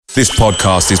This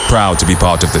podcast is proud to be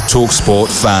part of the TalkSport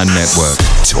Fan Network.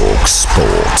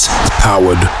 TalkSport.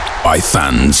 Powered by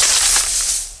fans.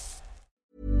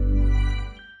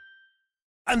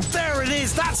 And there it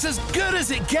is, that's as good as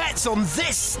it gets on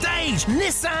this stage.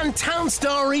 Nissan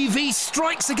Townstar EV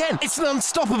strikes again. It's an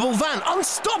unstoppable van,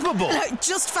 unstoppable.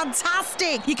 Just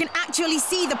fantastic. You can actually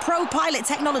see the Pro Pilot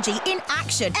technology in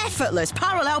action. Effortless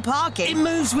parallel parking. It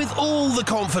moves with all the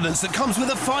confidence that comes with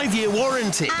a 5-year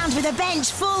warranty. And with a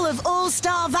bench full of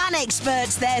all-star van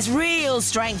experts, there's real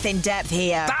strength in depth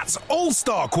here. That's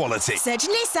all-star quality. Search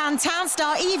Nissan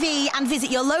Townstar EV and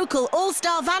visit your local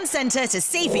all-star van centre to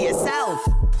see for yourself.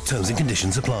 Terms and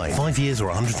conditions apply. 5 years or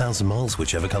 100,000 miles,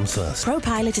 whichever comes first. Pro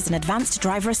Pilot is an advanced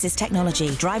driver assist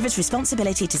technology. Driver's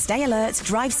responsibility to stay alert,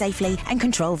 drive safely, and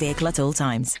control vehicle at all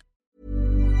times.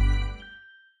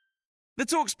 The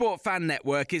TalkSport Fan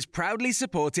Network is proudly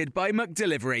supported by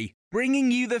McDelivery, bringing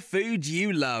you the food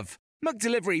you love.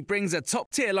 McDelivery brings a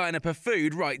top-tier lineup of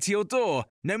food right to your door.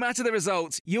 No matter the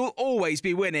result, you'll always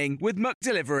be winning with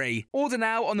McDelivery. Order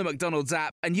now on the McDonald's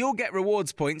app and you'll get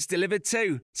rewards points delivered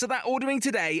too. So that ordering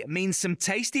today means some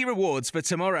tasty rewards for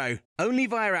tomorrow. Only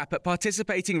via app at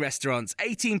participating restaurants.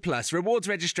 18 plus. Rewards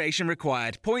registration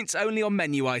required. Points only on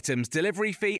menu items.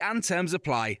 Delivery fee and terms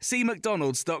apply. See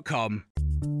mcdonalds.com.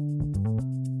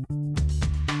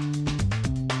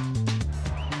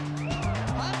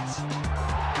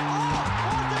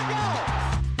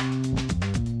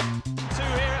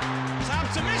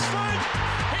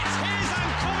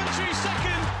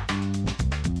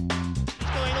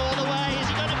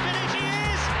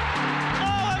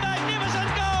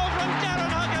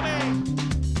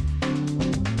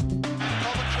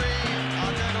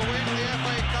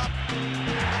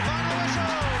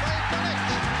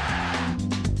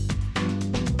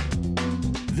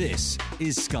 This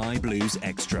is Sky Blues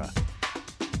Extra.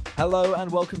 Hello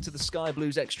and welcome to the Sky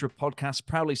Blues Extra podcast,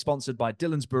 proudly sponsored by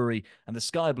Dillon's Brewery and the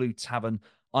Sky Blue Tavern.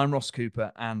 I'm Ross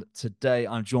Cooper, and today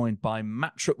I'm joined by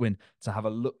Matt Trutwin to have a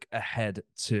look ahead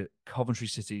to Coventry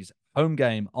City's home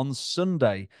game on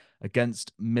Sunday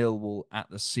against Millwall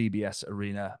at the CBS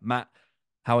Arena. Matt,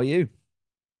 how are you?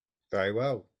 Very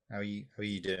well. How are you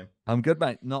doing? I'm good,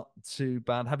 mate. Not too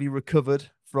bad. Have you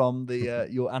recovered from the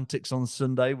your antics on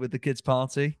Sunday with the kids'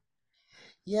 party?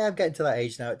 Yeah, I'm getting to that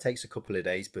age now. It takes a couple of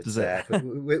days, but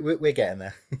we're getting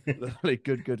there. Lovely.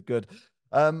 Good.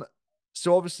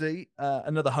 So obviously,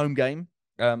 another home game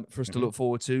for us to look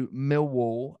forward to.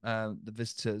 Millwall, the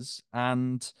visitors,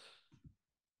 and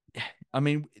I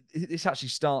mean, this actually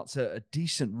starts a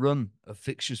decent run of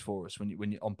fixtures for us when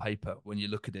you on paper when you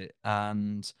look at it,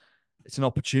 and it's an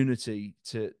opportunity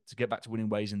to get back to winning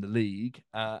ways in the league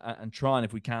and try and,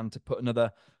 if we can, to put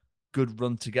another good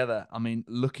run together. I mean,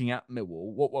 looking at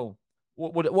Millwall,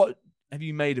 what have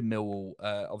you made of Millwall?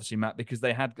 Obviously, Matt, because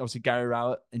they had obviously Gary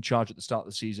Rowett in charge at the start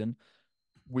of the season.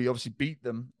 We obviously beat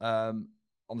them on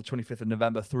the 25th of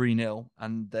November 3-0,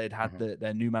 and they'd had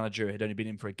their new manager had only been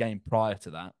in for a game prior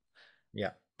to that.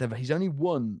 Yeah, he's only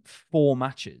won 4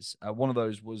 matches. One of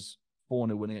those was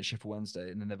 4-0 winning at Sheffield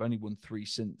Wednesday, and then they've only won 3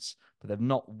 since, but they've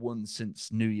not won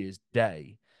since New Year's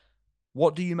Day.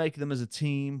 What do you make of them as a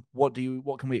team? What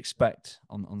can we expect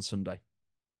on Sunday?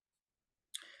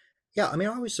 Yeah, I mean,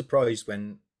 I was surprised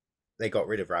when they got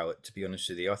rid of Rowett, to be honest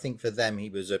with you. I think for them, he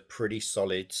was a pretty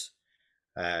solid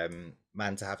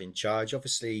man to have in charge.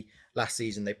 Obviously, last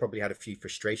season, they probably had a few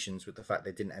frustrations with the fact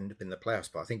they didn't end up in the playoffs,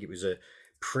 but I think it was a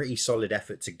pretty solid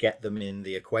effort to get them in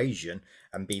the equation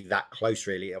and be that close,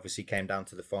 really. It obviously came down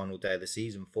to the final day of the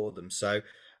season for them. So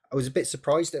I was a bit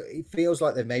surprised that it feels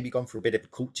like they've maybe gone for a bit of a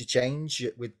culture change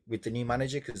with the new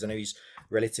manager, because I know he's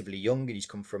relatively young and he's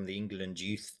come from the England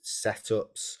youth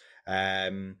setups.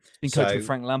 Been coached with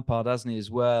Frank Lampard, hasn't he,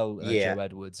 as well, yeah. Joe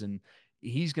Edwards, and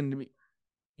he's going to be.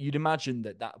 You'd imagine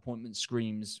that appointment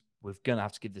screams, we're going to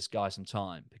have to give this guy some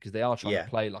time, because they are trying to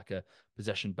play like a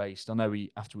possession-based. I know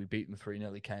after we beat them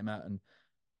 3-0, he came out and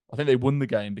I think they won the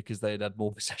game because they had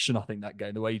more possession, I think, that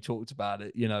game, the way he talked about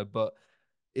it, but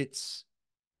it's,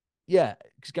 yeah,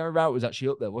 because Gary Rowett was actually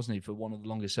up there, wasn't he, for one of the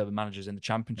longest-serving managers in the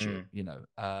Championship,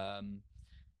 and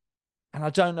I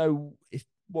don't know if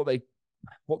what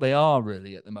they are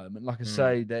really at the moment. Like I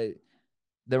say,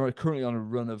 they're currently on a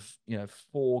run of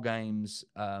 4 games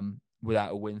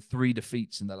without a win, 3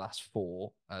 defeats in the last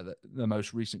 4. The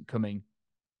most recent coming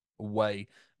away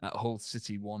at Hull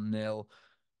City 1-0.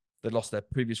 They lost their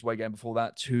previous away game before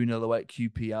that 2-0 away at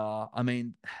QPR. I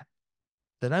mean,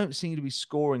 they don't seem to be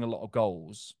scoring a lot of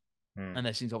goals, and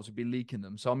they seem to obviously be leaking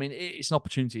them. So I mean, it's an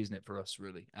opportunity, isn't it, for us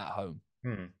really at home?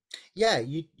 Yeah,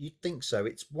 you'd think so.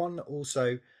 It's one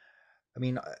also. I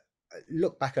mean,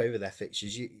 look back over their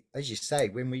fixtures. As you say,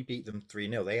 when we beat them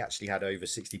 3-0, they actually had over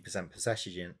 60%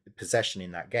 possession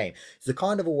in that game. It's the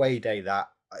kind of away day that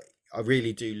I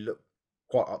really do look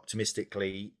quite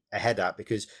optimistically ahead at,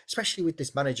 because especially with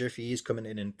this manager, if he is coming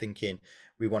in and thinking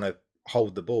we want to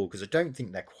hold the ball, because I don't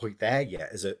think they're quite there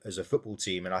yet as a football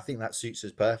team, and I think that suits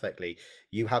us perfectly.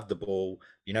 You have the ball,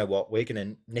 you know what, we're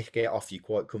going to nick it off you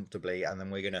quite comfortably, and then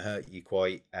we're going to hurt you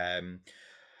quite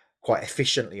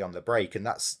efficiently on the break. And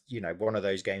that's, one of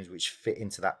those games which fit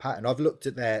into that pattern. I've looked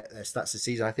at their stats this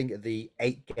season. I think of the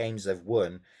 8 games they've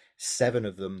won, 7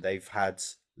 of them they've had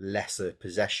lesser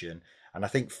possession, and I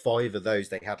think 5 of those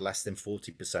they had less than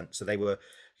 40%. So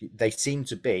they seem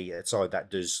to be a side that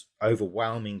does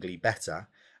overwhelmingly better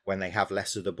when they have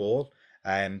less of the ball.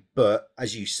 But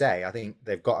as you say, I think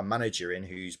they've got a manager in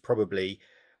who's probably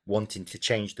wanting to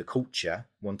change the culture,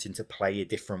 wanting to play a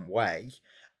different way,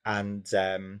 and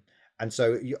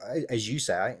so, as you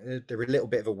say, they're a little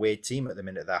bit of a weird team at the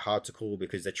minute. They're hard to call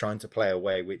because they're trying to play a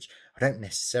way which I don't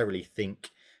necessarily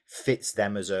think fits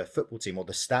them as a football team, or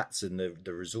the stats and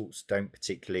the results don't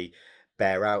particularly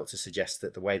bear out to suggest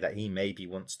that the way that he maybe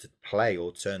wants to play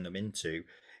or turn them into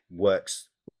works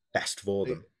best for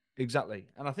them. Exactly.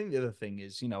 And I think the other thing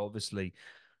is, obviously,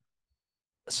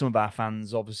 some of our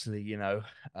fans, obviously,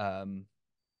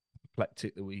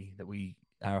 eclectic that we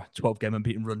our 12-game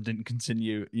unbeaten run didn't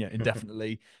continue,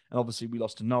 indefinitely, and obviously we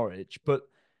lost to Norwich. But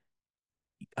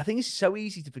I think it's so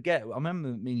easy to forget. I remember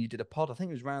me and you did a pod. I think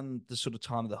it was around the sort of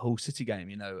time of the Hull City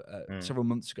game, several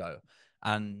months ago,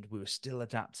 and we were still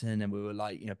adapting, and we were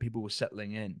like, people were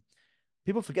settling in.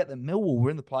 People forget that Millwall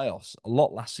were in the playoffs a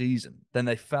lot last season. Then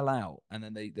they fell out, and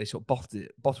then they sort of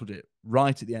bottled it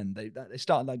right at the end. They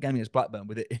started that game against Blackburn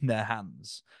with it in their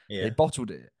hands. Yeah. They bottled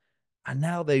it, and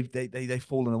now they've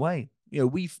fallen away.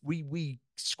 We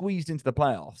squeezed into the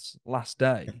playoffs last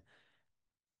day,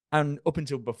 and up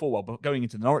until before, but going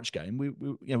into the Norwich game, we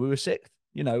were sixth.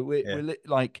 We're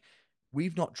like,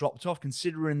 we've not dropped off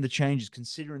considering the changes,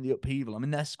 considering the upheaval. I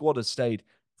mean, their squad has stayed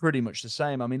pretty much the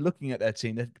same. I mean, looking at their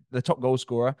team, the top goal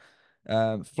scorer,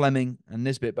 Fleming and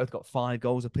Nisbet, both got 5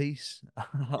 goals apiece.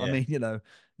 I mean,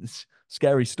 it's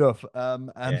scary stuff.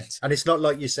 And it's not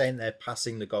like you're saying they're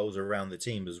passing the goals around the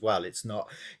team as well. It's not,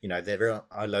 there are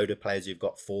a load of players who've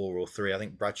got 4 or 3. I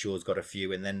think Bradshaw's got a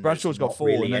few, and then Bradshaw's got 4,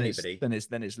 really and then anybody.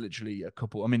 It's literally a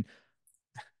couple. I mean,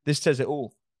 this says it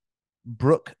all.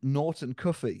 Brooke Norton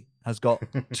Cuffy has got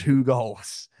 2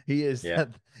 goals. He's their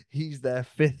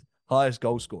 5th highest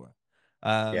goal scorer.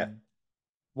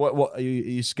 What are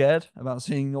you scared about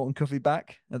seeing Norton Cuffy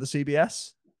back at the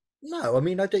CBS? No, I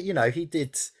mean, I don't. He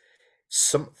did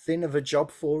something of a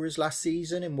job for us last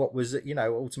season in what was,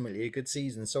 ultimately a good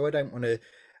season. So I don't want to,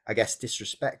 I guess,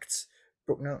 disrespect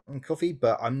Brooke Norton Cuffy,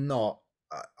 but I'm not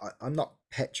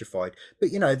petrified.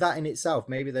 But that in itself,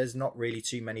 maybe there's not really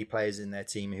too many players in their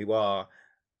team who are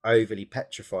overly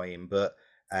petrifying, but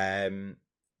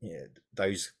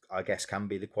those, I guess, can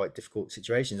be the quite difficult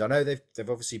situations. I know they've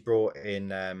obviously brought in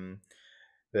the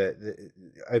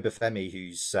Obafemi,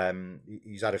 who's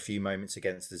had a few moments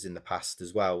against us in the past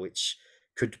as well, which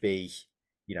could be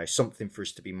something for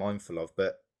us to be mindful of.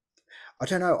 But I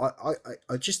don't know.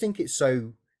 I just think it's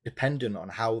so dependent on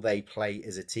how they play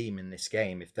as a team in this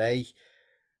game. If they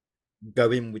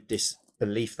go in with this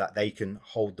belief that they can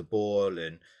hold the ball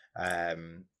and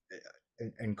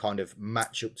kind of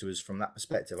match up to us from that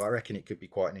perspective, I reckon it could be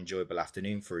quite an enjoyable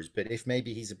afternoon for us. But if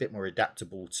maybe he's a bit more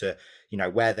adaptable to,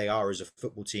 where they are as a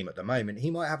football team at the moment,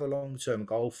 he might have a long-term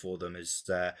goal for them as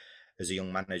a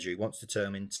young manager who wants to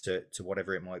turn into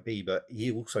whatever it might be. But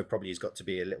he also probably has got to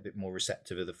be a little bit more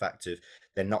receptive of the fact of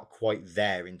they're not quite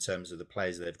there in terms of the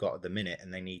players that they've got at the minute,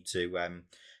 and they need to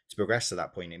progress to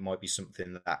that point. It might be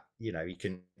something that he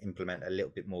can implement a little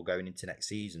bit more going into next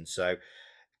season. So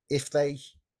if they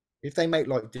make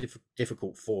life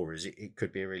difficult for us, it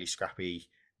could be a really scrappy,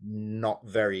 not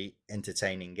very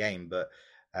entertaining game. But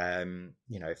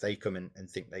if they come and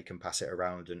think they can pass it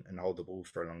around and hold the ball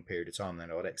for a long period of time, then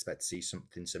I would expect to see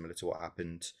something similar to what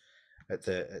happened at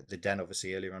the Den,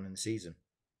 obviously, earlier on in the season.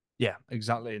 Yeah,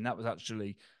 exactly. And that was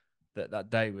actually that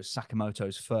day was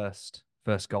Sakamoto's first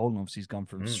goal, and obviously he's gone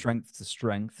from strength to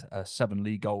strength. 7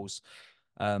 league goals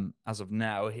as of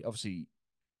now. Obviously,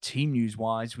 team news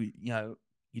wise,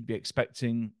 you'd be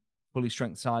expecting fully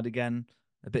strength side again,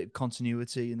 a bit of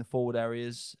continuity in the forward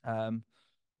areas.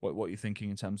 What are you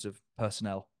thinking in terms of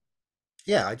personnel?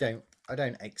 Yeah, I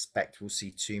don't expect we'll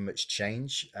see too much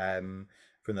change from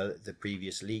the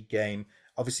previous league game.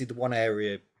 Obviously, the one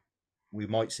area we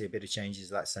might see a bit of change is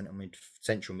that central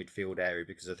midfield area,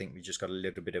 because I think we just got a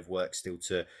little bit of work still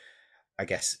to I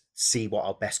guess, see what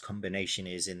our best combination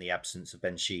is in the absence of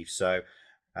Ben Sheaf. So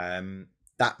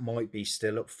that might be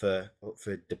still up for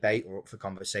debate or up for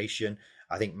conversation.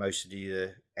 I think most of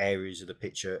the areas of the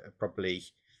pitch are probably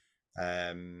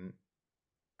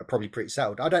pretty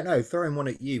settled. I don't know. Throwing one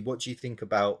at you, what do you think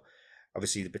about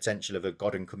obviously the potential of a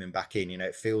Godden coming back in? You know,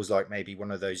 it feels like maybe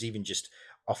one of those, even just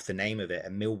off the name of it, a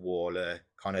Millwall,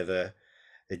 kind of a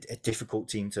difficult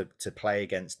team to play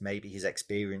against. Maybe his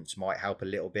experience might help a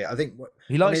little bit. I think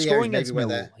he likes scoring against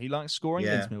Millwall. He likes scoring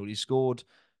against Millwall. He scored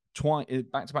twice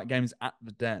back-to-back games at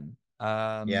the Den.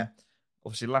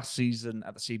 Obviously, last season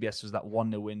at the CBS was that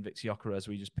 1-0 win, Victor Gyökeres,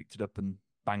 where he just picked it up and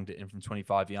banged it in from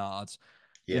 25 yards.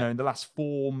 Yeah. You know, in the last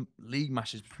 4 league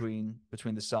matches between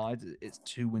the sides, it's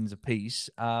 2 wins apiece.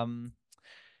 I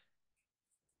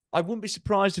wouldn't be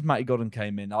surprised if Matty Godden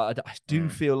came in. I do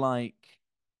feel like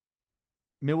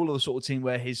Millwall are the sort of team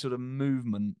where his sort of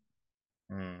movement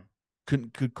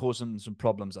could cause them some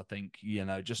problems, I think. You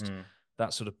know, just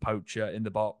that sort of poacher in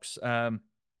the box.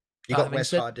 You got Wes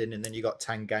Hardin, and then you got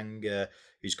Tanganga,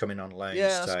 who's coming on loan. Yeah,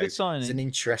 that's a good signing. It's an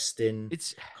interesting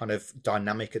kind of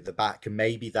dynamic at the back, and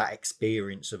maybe that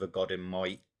experience of a Godden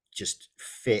might just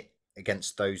fit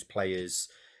against those players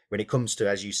when it comes to,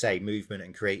 as you say, movement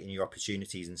and creating your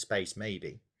opportunities in space,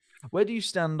 maybe. Where do you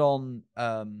stand on,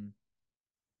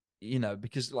 you know,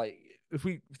 because like if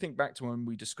we think back to when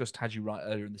we discussed Haji Wright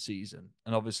earlier in the season,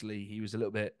 and obviously he was a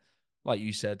little bit, like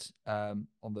you said, on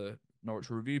the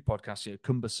Norwich Review podcast, you know,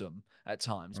 cumbersome at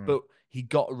times, but he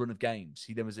got a run of games.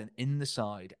 He then was in the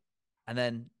side, and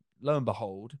then lo and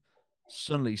behold,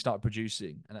 suddenly he started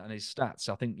producing, and his stats,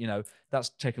 I think, you know, that's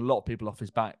taken a lot of people off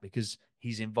his back because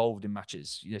he's involved in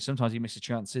matches. You know, sometimes he misses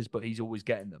chances, but he's always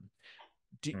getting them.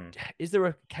 Is there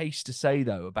a case to say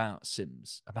though about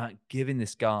Sims, about giving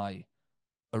this guy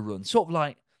a run, sort of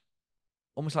like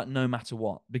almost like no matter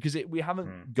what, because we're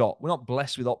not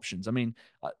blessed with options. I mean,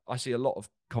 I see a lot of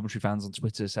commentary fans on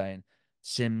Twitter saying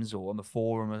Sims, or on the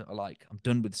forum are like, I'm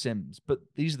done with Sims, but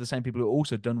these are the same people who are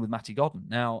also done with Matty Godden.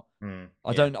 Now,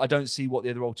 I don't see what the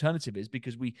other alternative is,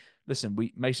 because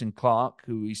Mason Clark,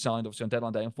 who we signed obviously on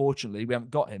deadline day, unfortunately we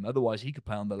haven't got him. Otherwise he could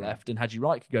play on the left and Haji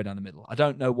Wright could go down the middle. I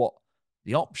don't know what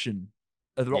the option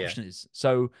is.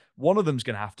 So one of them's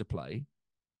going to have to play.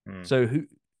 So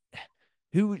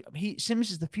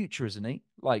Sims is the future, isn't he?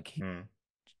 Like,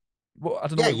 well, I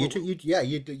don't know.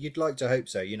 You'd like to hope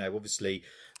so. You know, obviously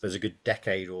there's a good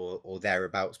decade or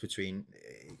thereabouts between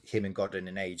him and Godden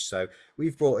in age. So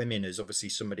we've brought him in as obviously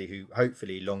somebody who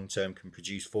hopefully long term can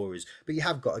produce for us. But you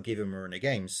have got to give him a run of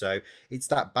games. So it's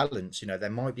that balance. You know, there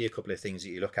might be a couple of things that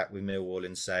you look at with Millwall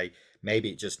and say maybe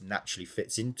it just naturally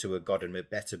fits into a Godden a bit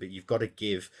better. But you've got to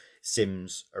give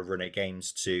Sims a run of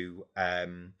games to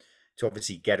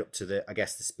obviously get up to the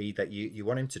speed that you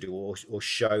want him to do, or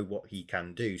show what he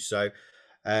can do. So,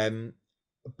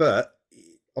 but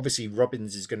obviously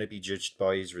Robbins is going to be judged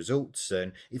by his results.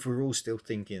 And if we're all still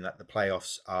thinking that the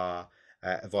playoffs are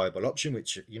a viable option,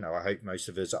 which, you know, I hope most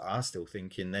of us are still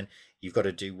thinking, then you've got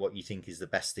to do what you think is the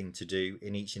best thing to do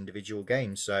in each individual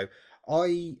game. So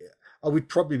I would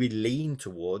probably lean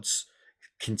towards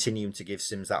continuing to give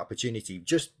Sims that opportunity,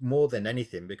 just more than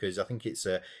anything, because I think it's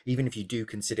even if you do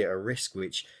consider it a risk,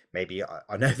 which maybe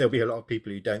I know there'll be a lot of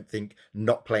people who don't think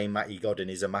not playing Matty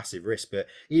Godden is a massive risk, but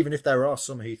even if there are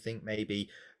some who think maybe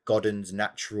Godden's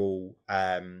natural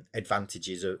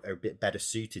advantages are a bit better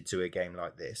suited to a game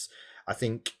like this, I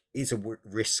think it's a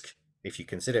risk, if you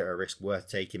consider it a risk, worth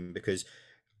taking, because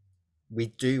we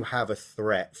do have a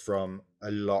threat from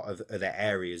a lot of other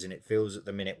areas, and it feels at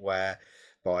the minute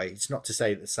it's not to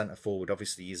say that centre forward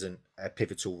obviously isn't a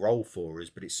pivotal role for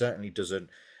us, but it certainly doesn't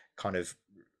kind of,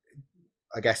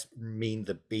 I guess, mean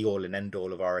the be all and end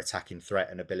all of our attacking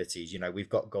threat and abilities. You know, we've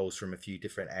got goals from a few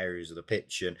different areas of the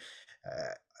pitch, and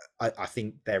I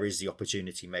think there is the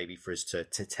opportunity maybe for us to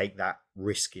take that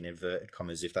risk, in inverted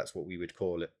commas, if that's what we would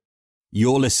call it.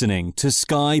 You're listening to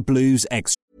Sky Blues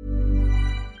Extra.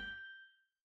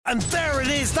 And there it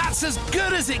is, that's as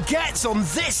good as it gets on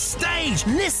this stage.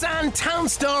 Nissan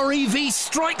Townstar EV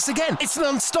strikes again. It's an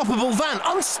unstoppable van,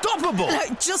 unstoppable.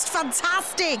 Look, just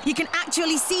fantastic. You can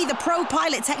actually see the Pro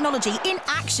Pilot technology in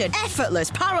action. Effortless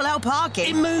parallel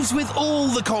parking. It moves with all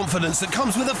the confidence that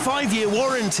comes with a 5-year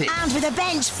warranty. And with a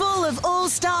bench full of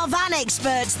all-star van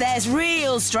experts, there's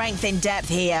real strength in depth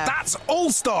here. That's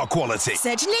all-star quality.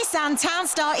 Search Nissan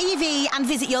Townstar EV and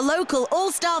visit your local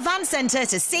all-star van centre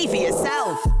to see for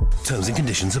yourself. Terms and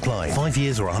conditions apply. 5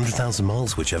 years or 100,000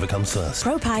 miles, whichever comes first.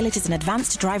 Pro Pilot is an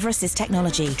advanced driver assist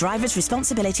technology. Driver's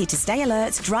responsibility to stay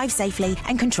alert, drive safely,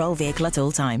 and control vehicle at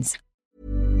all times.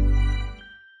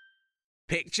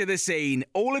 Picture the scene.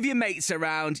 All of your mates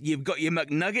around, you've got your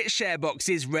McNugget share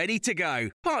boxes ready to go.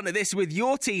 Partner this with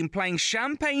your team playing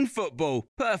champagne football.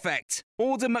 Perfect.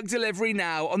 Order McDelivery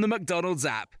now on the McDonald's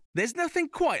app. There's nothing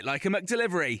quite like a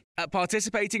McDelivery. At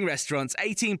participating restaurants,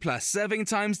 18 plus, serving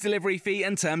times, delivery fee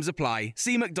and terms apply.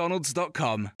 See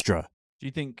mcdonalds.com. Extra. Do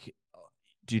you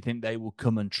think they will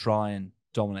come and try and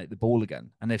dominate the ball again?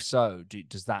 And if so,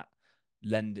 does that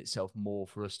lend itself more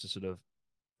for us to sort of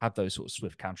have those sort of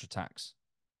swift counterattacks?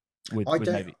 I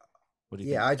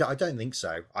don't think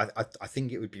so. I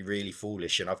think it would be really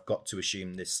foolish, and I've got to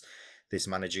assume this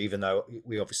manager, even though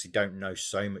we obviously don't know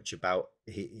so much about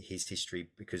his history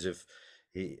because of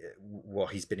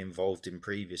what he's been involved in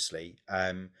previously.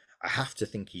 I have to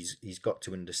think he's got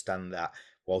to understand that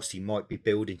whilst he might be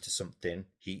building to something,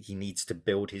 he needs to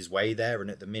build his way there.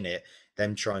 And at the minute,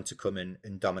 them trying to come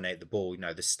and dominate the ball,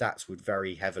 the stats would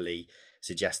very heavily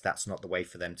suggest that's not the way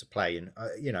for them to play. And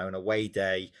an away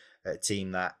day, a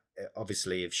team that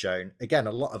obviously have shown, again,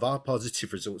 a lot of our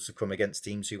positive results have come against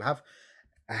teams who have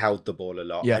held the ball a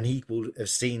lot. Yeah. And he will have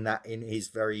seen that in his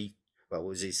it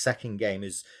was his second game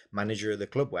as manager of the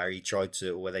club where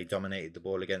they dominated the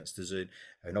ball against us.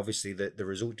 And obviously the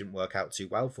result didn't work out too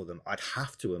well for them. I'd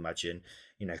have to imagine,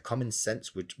 common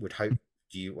sense would hope,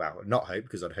 not hope,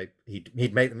 because I'd hope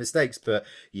he'd make the mistakes, but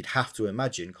you'd have to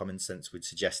imagine common sense would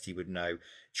suggest he would know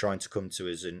trying to come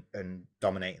to us and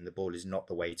dominating the ball is not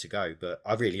the way to go. But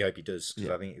I really hope he does, because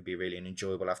I think it'd be really an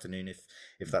enjoyable afternoon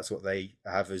if that's what they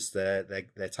have as their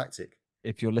tactic.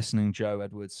 If you're listening, Joe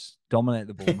Edwards, dominate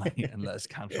the ball, mate, and let us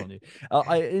count on you.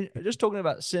 I just talking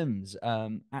about Sims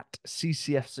at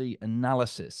CCFC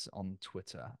Analysis on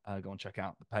Twitter. Go and check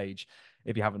out the page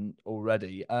if you haven't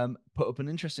already. Put up an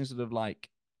interesting sort of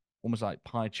almost like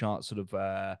pie chart sort of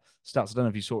stats. I don't know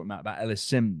if you saw it, Matt, about Ellis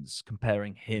Sims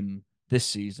comparing him this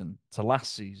season to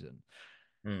last season.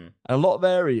 A lot of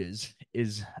areas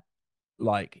is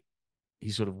like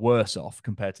he's sort of worse off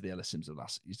compared to the Ellis Sims of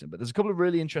last season. But there's a couple of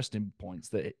really interesting points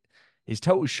that his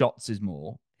total shots is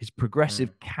more, his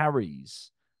progressive carries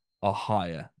are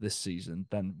higher this season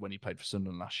than when he played for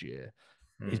Sunderland last year.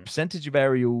 His percentage of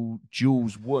aerial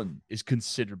duels won is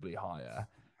considerably higher,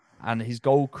 and his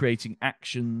goal creating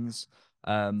actions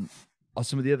are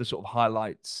some of the other sort of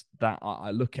highlights that I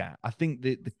look at. I think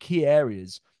the key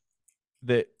areas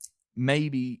that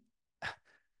maybe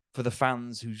for the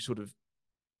fans who sort of,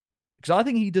 because I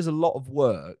think he does a lot of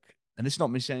work, and it's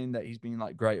not me saying that he's been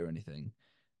great or anything,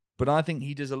 but I think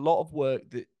he does a lot of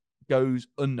work that goes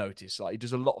unnoticed. Like he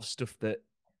does a lot of stuff that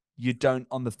you don't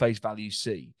on the face value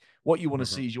see. What you want to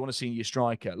see is you want to see your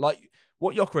striker. Like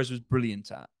what Gyökeres was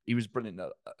brilliant at. He was brilliant at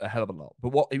a hell of a lot. But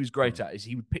what he was great at is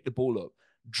he would pick the ball up,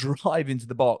 drive into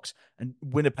the box and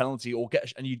win a penalty or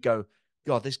and you'd go,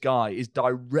 God, this guy is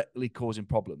directly causing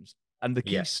problems. And the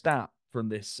key stat from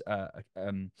this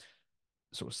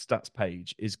sort of stats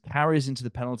page is carries into the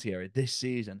penalty area this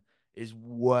season is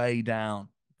way down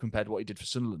compared to what he did for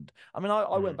Sunderland. I mean,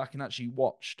 I went back and actually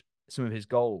watched some of his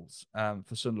goals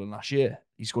for Sunderland last year.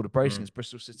 He scored a brace against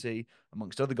Bristol City,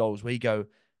 amongst other goals, where you go,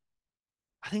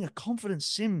 I think a confident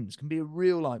Sims can be a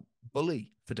real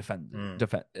bully for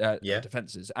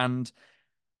defenses. And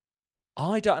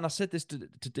I don't, and I said this to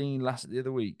Dean the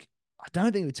other week, I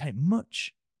don't think it would take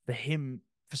much for him,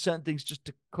 for certain things just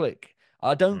to click.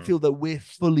 I don't feel that we're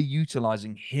fully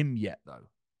utilizing him yet, though.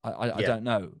 I don't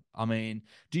know. I mean,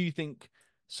 do you think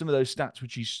some of those stats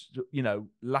which he's,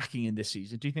 lacking in this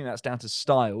season, do you think that's down to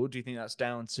style? Or do you think that's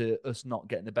down to us not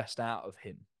getting the best out of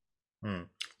him?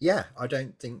 Yeah, I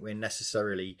don't think we're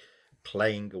necessarily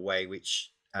playing a way which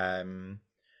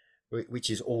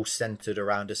is all centered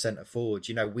around a centre forward.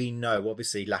 We know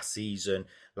obviously last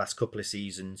couple of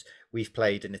seasons, we've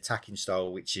played an attacking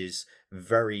style which is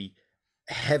very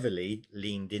heavily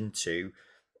leaned into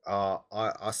our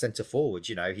centre forward.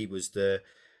 He was the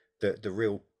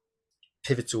real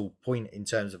pivotal point in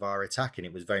terms of our attack, and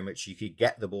it was very much you could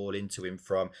get the ball into him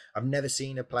from. I've never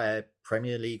seen a player,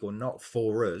 Premier League or not,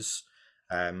 for us.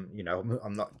 I'm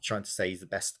not trying to say he's the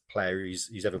best player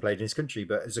who's ever played in this country,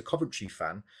 but as a Coventry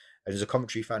fan, and as a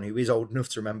Coventry fan who is old enough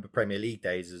to remember Premier League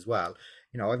days as well,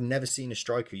 I've never seen a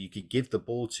striker you could give the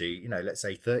ball to, let's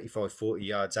say 35, 40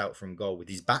 yards out from goal with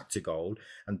his back to goal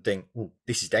and think, oh,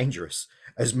 this is dangerous,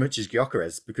 as much as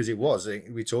Gyökeres, because it was.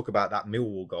 We talk about that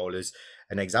Millwall goal as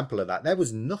an example of that. There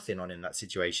was nothing on in that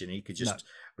situation. He could just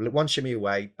one shimmy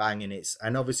away, bang, and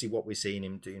and obviously what we're seeing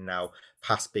him do now,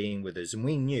 past being with us. And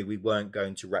we knew we weren't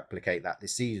going to replicate that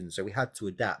this season. So we had to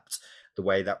adapt the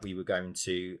way that we were going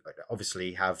to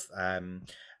obviously have an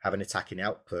attacking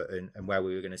output and where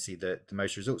we were going to see the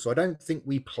most results. So I don't think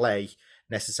we play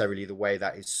necessarily the way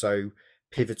that is so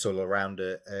pivotal around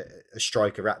a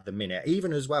striker at the minute,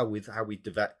 even as well with how we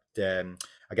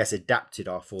I guess adapted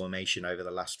our formation over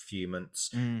the last few months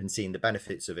and seen the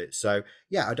benefits of it. So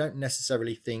yeah, I don't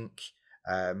necessarily think.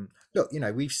 Look,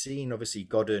 we've seen obviously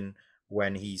Godden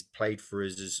when he's played for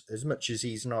us as much as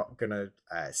he's not going to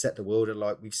set the world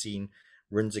alight. We've seen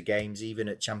runs of games even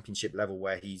at championship level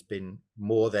where he's been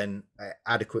more than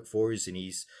adequate for us, and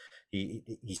he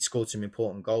scored some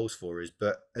important goals for us,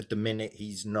 but at the minute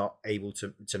he's not able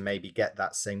to maybe get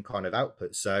that same kind of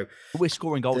output. So we're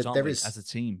scoring goals, aren't we, is, as a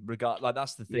team?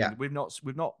 That's the thing. Yeah. We've not.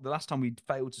 The last time we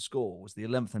failed to score was the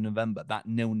 11th of November, that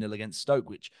 0-0 against Stoke,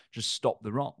 which just stopped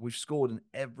the rot. We've scored in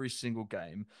every single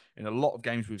game. In a lot of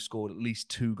games, we've scored at least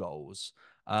 2 goals.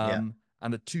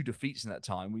 And the 2 defeats in that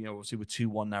time, obviously were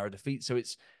 2-1 narrow defeats. So I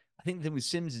think the thing with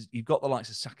Sims is you've got the likes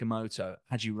of Sakamoto,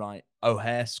 Haji Wright,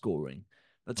 O'Hare scoring.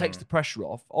 That takes the pressure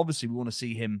off. Obviously, we want to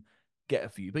see him get a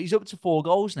few, but he's up to 4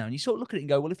 goals now. And you sort of look at it and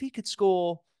go, well, if he could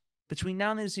score between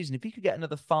now and the end of the season, if he could get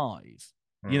another 5,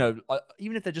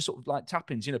 even if they're just sort of like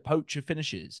tap-ins, poacher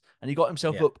finishes, and he got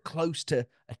himself up close to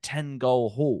a 10-goal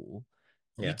haul,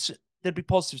 there'd be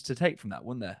positives to take from that,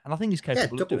 wouldn't there? And I think he's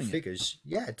capable of doing figures.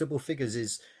 It. Yeah, double figures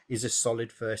is a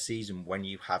solid first season when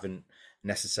you haven't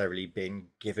necessarily been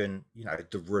given,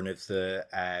 the run of the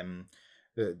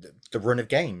run of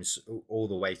games all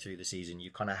the way through the season.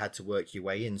 You kind of had to work your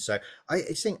way in. So I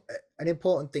think an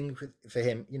important thing for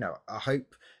him, I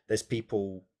hope there's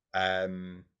people, I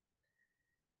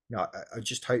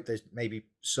just hope there's maybe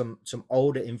some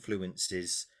older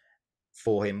influences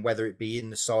for him, whether it be in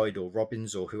the side or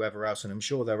Robbins or whoever else. And I'm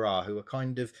sure there are who are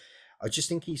kind of, I just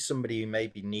think he's somebody who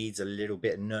maybe needs a little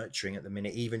bit of nurturing at the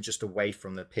minute, even just away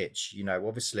from the pitch.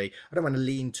 Obviously, I don't want to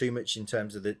lean too much in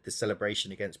terms of the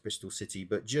celebration against Bristol City,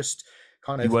 but just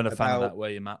kind of. You weren't a fan of that, were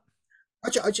you, Matt?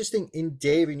 I just think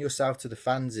endearing yourself to the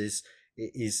fans is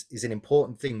an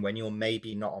important thing when you're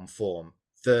maybe not on form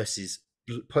versus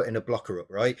putting a blocker up,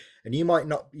 right? And you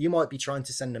might be trying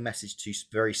to send a message to a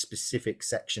very specific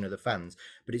section of the fans,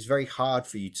 but it's very hard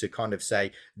for you to kind of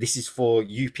say this is for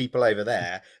you people over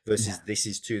there versus this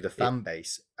is to the fan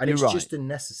base, and it's just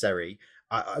unnecessary.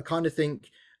 I kind of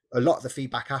think a lot of the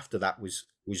feedback after that was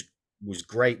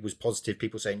great, was positive.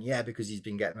 People saying because he's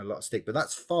been getting a lot of stick, but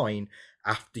that's fine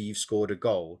after you've scored a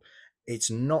goal. It's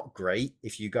not great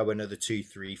if you go another 2,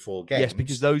 3, 4 games. Yes,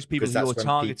 because those people who you're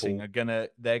targeting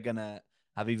they're gonna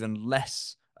have even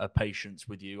less patience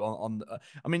with you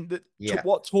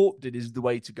what Torp did is the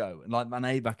way to go, and like Van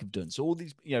Avac have done. So all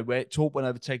these, where Torp went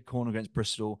over to take a corner against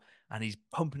Bristol and he's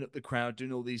pumping up the crowd,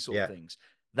 doing all these sort of things.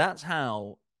 That's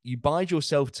how you bide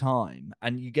yourself time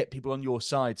and you get people on your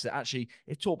side. So actually,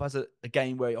 if Torp has a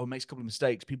game where he makes a couple of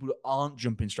mistakes, people aren't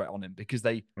jumping straight on him because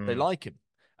they like him.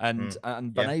 And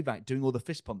Van Avac doing all the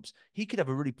fist pumps, he could have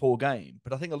a really poor game.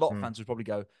 But I think a lot of fans would probably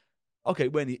go, okay,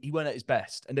 when he went at his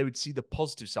best, and they would see the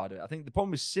positive side of it. I think the problem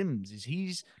with Sims is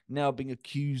he's now being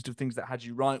accused of things that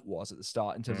Haji Wright was at the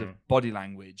start in terms of body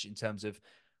language, in terms of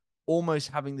almost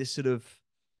having this sort of,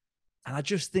 and I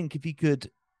just think if he can,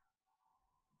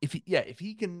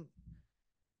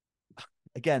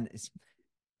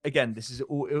 this is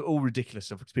all ridiculous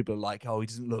stuff because people are like, oh, he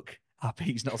doesn't look happy,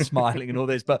 he's not smiling and all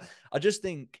this, but I just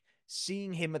think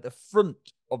seeing him at the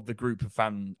front of the group of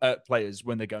players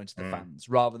when they're going to the fans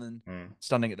rather than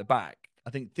standing at the back, I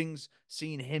think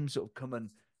seeing him sort of come and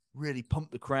really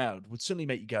pump the crowd would suddenly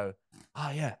make you go,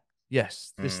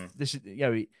 this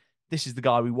is the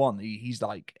guy we want. He's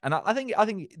like, and I think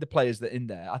the players that are in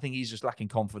there, I think he's just lacking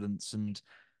confidence, and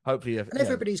hopefully,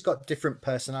 everybody's got different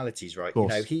personalities, right?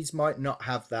 He might not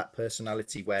have that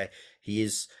personality where he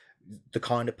is the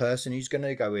kind of person who's going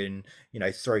to go in,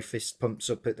 throw fist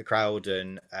pumps up at the crowd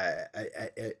and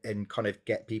kind of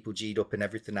get people G'd up and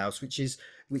everything else, which is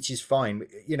fine.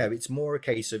 It's more a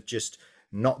case of just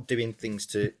not doing things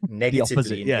to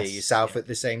negatively endear yourself at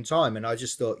the same time. And I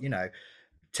just thought,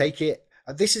 take it.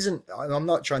 This isn't, I'm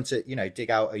not trying to, dig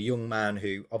out a young man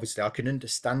who obviously I can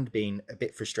understand being a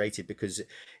bit frustrated because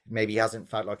maybe he hasn't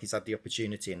felt like he's had the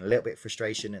opportunity, and a little bit of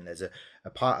frustration. And there's a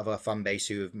part of our fan base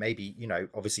who have maybe,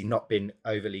 obviously not been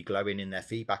overly glowing in their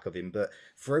feedback of him. But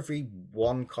for every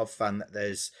one Cov fan that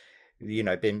there's,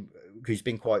 who's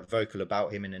been quite vocal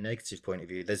about him in a negative point of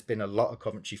view, there's been a lot of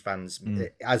Coventry fans,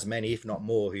 as many, if not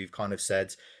more, who've kind of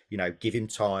said, give him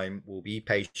time, we'll be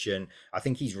patient. I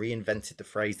think he's reinvented the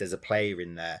phrase, there's a player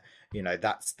in there.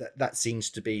 That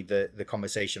seems to be the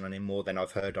conversation on him more than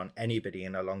I've heard on anybody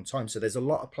in a long time. So there's a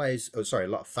lot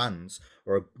of fans,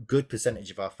 or a good percentage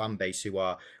of our fan base, who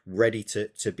are ready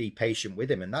to be patient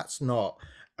with him. And that's not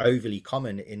overly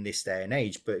common in this day and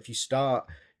age. But if you start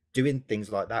doing things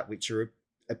like that, which are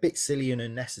a bit silly and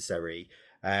unnecessary,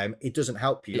 it doesn't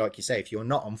help you, like you say, if you're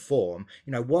not on form.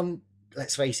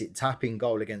 Let's face it, tapping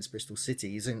goal against Bristol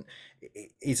City isn't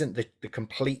the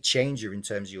complete changer in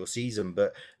terms of your season,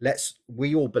 but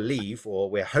we all believe, or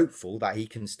we're hopeful, that he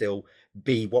can still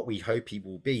be what we hope he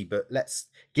will be. But let's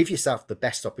give yourself the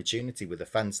best opportunity with the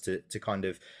fans to kind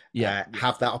of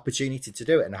have that opportunity to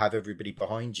do it and have everybody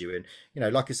behind you.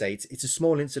 And like I say, it's a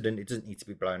small incident. It doesn't need to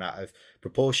be blown out of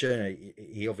proportion.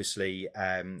 He obviously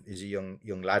is a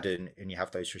young lad, and you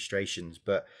have those frustrations.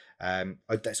 But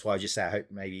that's why I just say I hope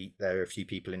maybe there are a few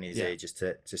people in his ear just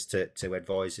to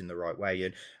advise in the right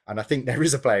way. And I think there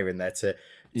is a player in there to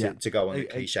go on the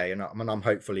cliche, and I'm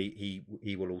hopeful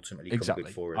he will ultimately come good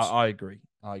for us. I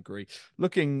agree.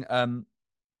 Looking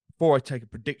before I take a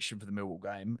prediction for the Millwall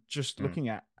game, just looking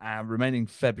at our remaining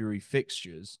February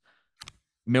fixtures: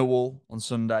 Millwall on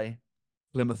Sunday,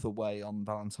 Plymouth away on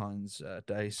Valentine's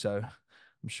Day. So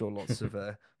I'm sure lots of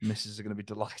misses are going to be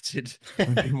delighted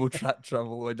when people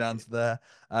travel all the way down to there.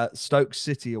 Stoke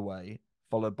City away,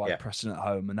 followed by Preston at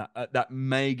home, and that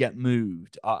may get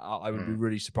moved. I would be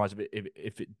really surprised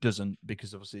if it doesn't,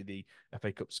 because obviously the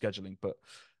FA Cup scheduling. But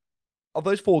of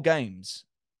those 4 games,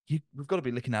 we've got to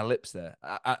be licking our lips there.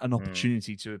 An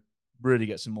opportunity to really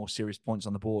get some more serious points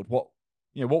on the board. What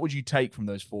would you take from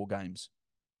those 4 games?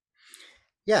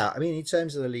 Yeah, I mean, in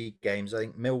terms of the league games, I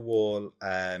think Millwall,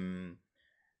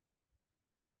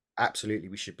 absolutely,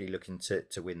 we should be looking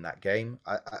to win that game.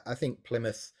 I think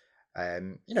Plymouth,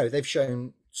 they've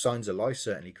shown signs of life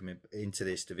certainly coming into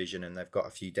this division, and they've got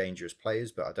a few dangerous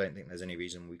players, but I don't think there's any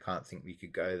reason we can't think we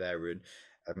could go there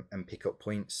and pick up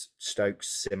points.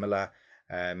 Stoke's similar.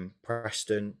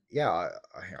 Preston,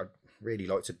 I'd really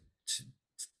like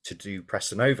to do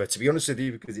Preston over, to be honest with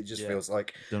you, because it just feels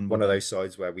like one of those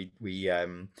sides where we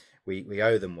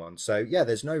owe them one. So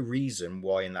there's no reason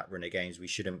why in that run of games we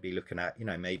shouldn't be looking at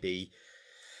maybe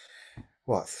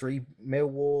 3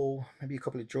 Millwall, maybe a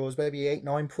couple of draws, maybe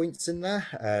 8-9 points in there.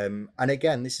 And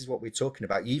again, this is what we're talking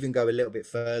about. You even go a little bit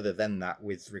further than that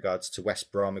with regards to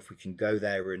West Brom. If we can go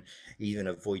there and even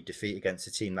avoid defeat against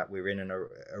a team that we're in and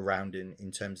around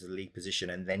in terms of the league position,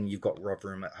 and then you've got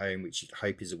Rotherham at home, which you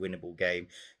hope is a winnable game.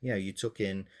 You took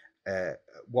in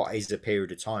what is a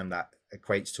period of time that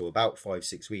equates to about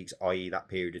 5-6 weeks, i.e. that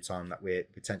period of time that we're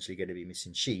potentially going to be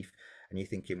missing Sheaf, and you're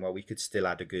thinking, well, we could still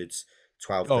add a good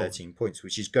 12-13 points,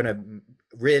 which is going to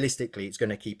realistically, it's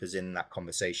going to keep us in that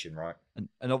conversation, right?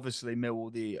 And obviously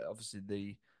Millwall, the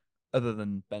other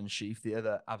than Ben Sheaf, the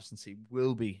other absentee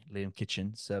will be Liam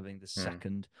Kitchen, serving the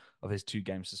second of his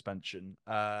 2-game suspension.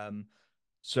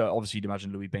 So obviously you'd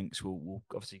imagine Louis Binks will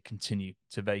obviously continue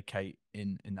to vacate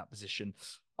in that position.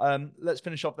 Let's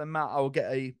finish off then, Matt. I will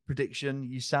get a prediction.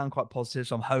 You sound quite positive,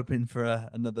 so I'm hoping for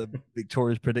another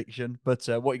victorious prediction. But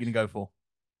what are you going to go for?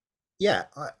 Yeah,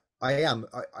 I am.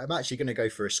 I'm actually going to go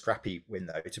for a scrappy win,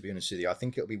 though, to be honest with you. I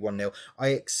think it'll be 1-0. I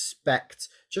expect,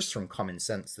 just from common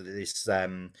sense, that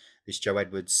this Joe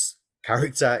Edwards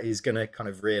character is going to kind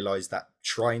of realise that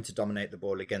trying to dominate the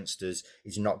ball against us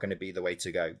is not going to be the way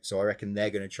to go. So I reckon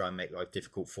they're going to try and make life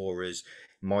difficult for us.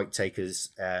 It might take us,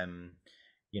 I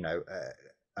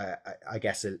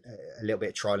guess, a little bit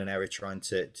of trial and error trying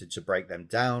to break them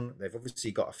down. They've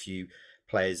obviously got a few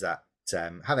players that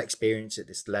have experience at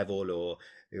this level, or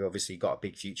who obviously got a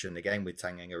big future in the game with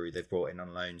Tanganga, who they've brought in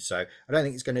on loan. So I don't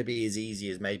think it's going to be as easy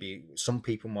as maybe some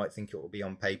people might think it will be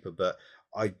on paper, but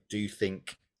I do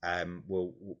think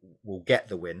we'll get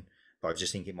the win. But I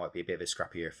just think it might be a bit of a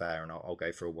scrappier affair, and I'll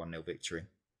go for a 1-0 victory.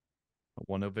 A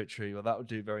 1-0 victory. Well, that would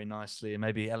do very nicely, and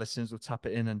maybe Ellison's will tap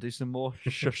it in and do some more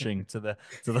shushing to the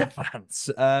fans.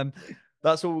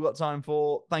 That's all we've got time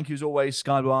for. Thank you as always,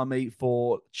 Sky Blue Army,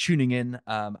 for tuning in,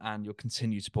 and your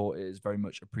continued support is very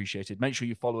much appreciated. Make sure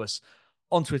you follow us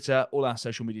on Twitter, all our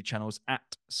social media channels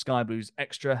at Sky Blues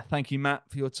Extra. Thank you, Matt,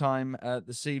 for your time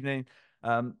this evening.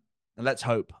 And let's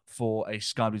hope for a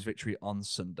Sky Blues victory on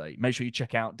Sunday. Make sure you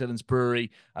check out Dylan's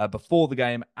Brewery before the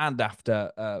game and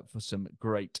after for some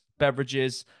great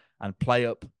beverages, and play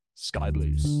up Sky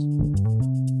Blues.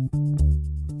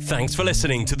 Thanks for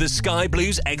listening to the Sky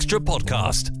Blues Extra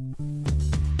podcast.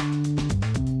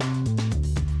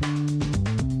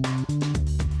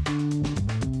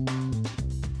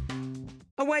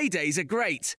 Away days are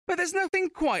great, but there's nothing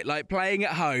quite like playing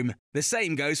at home. The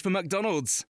same goes for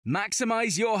McDonald's.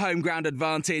 Maximise your home ground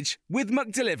advantage with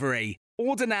McDelivery.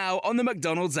 Order now on the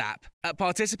McDonald's app. At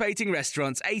participating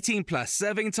restaurants, 18 plus,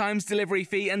 serving times, delivery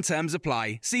fee and terms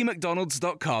apply. See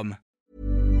mcdonalds.com.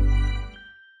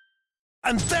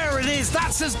 And there it is,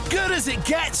 that's as good as it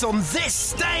gets on this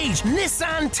stage.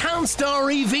 Nissan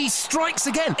Townstar EV strikes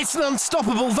again. It's an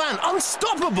unstoppable van,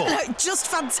 unstoppable. Just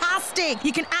fantastic.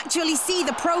 You can actually see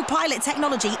the Pro Pilot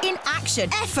technology in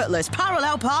action. Effortless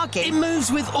parallel parking. It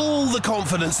moves with all the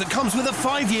confidence that comes with a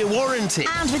 5-year warranty.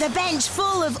 And with a bench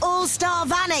full of all-star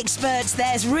van experts,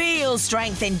 there's real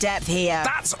strength in depth here.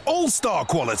 That's all-star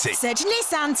quality. Search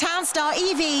Nissan Townstar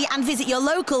EV and visit your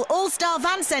local all-star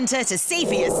van centre to see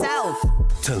for yourself.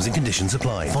 Terms and conditions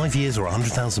apply. 5 years or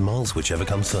 100,000 miles, whichever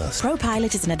comes first. Pro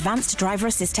Pilot is an advanced driver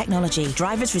assist technology.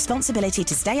 Driver's responsibility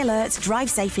to stay alert, drive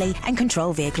safely, and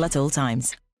control vehicle at all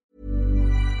times.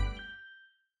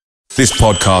 This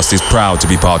podcast is proud to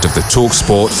be part of the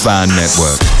TalkSport Fan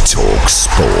Network.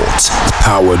 TalkSport.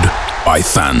 Powered by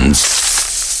fans.